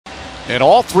And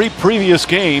all three previous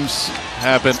games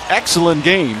have been excellent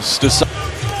games.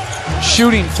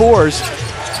 Shooting fours.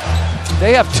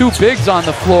 They have two bigs on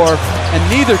the floor,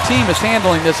 and neither team is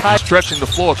handling this high. Stretching the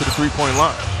floor to the three-point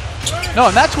line. No,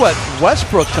 and that's what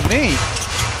Westbrook, to me,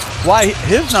 why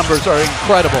his numbers are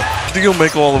incredible. Deal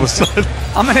make all of a sudden.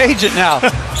 I'm an agent now.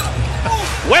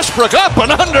 Westbrook up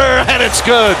and under, and it's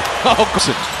good. Oh,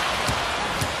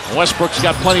 Westbrook's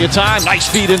got plenty of time. Nice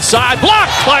feed inside.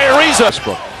 Blocked by Ariza.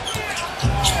 Westbrook.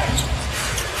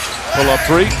 Pull up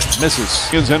three. Misses.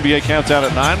 His NBA counts out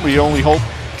at 9. We only hope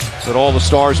that all the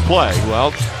stars play.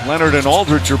 Well, Leonard and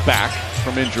Aldridge are back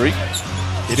from injury.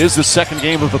 It is the second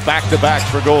game of the back-to-back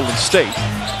for Golden State.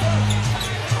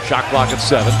 Shot clock at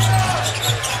 7.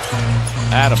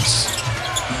 Adams.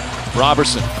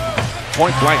 Robertson.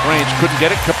 Point blank range. Couldn't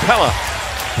get it. Capella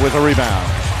with a rebound.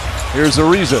 Here's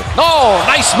Ariza. Oh,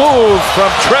 nice move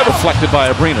from Trevor. Deflected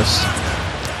by Abrinas.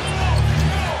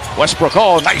 Westbrook.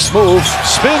 Oh, nice move.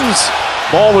 Spins.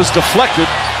 Ball was deflected.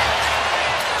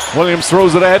 Williams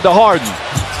throws it ahead to Harden.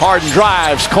 Harden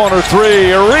drives. Corner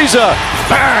three. Ariza.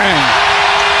 Bang!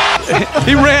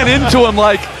 He ran into him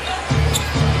like.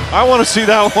 I want to see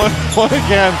that one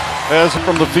again as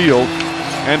from the field.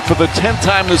 And for the 10th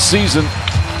time this season,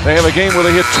 they have a game where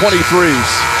they hit 20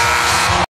 threes.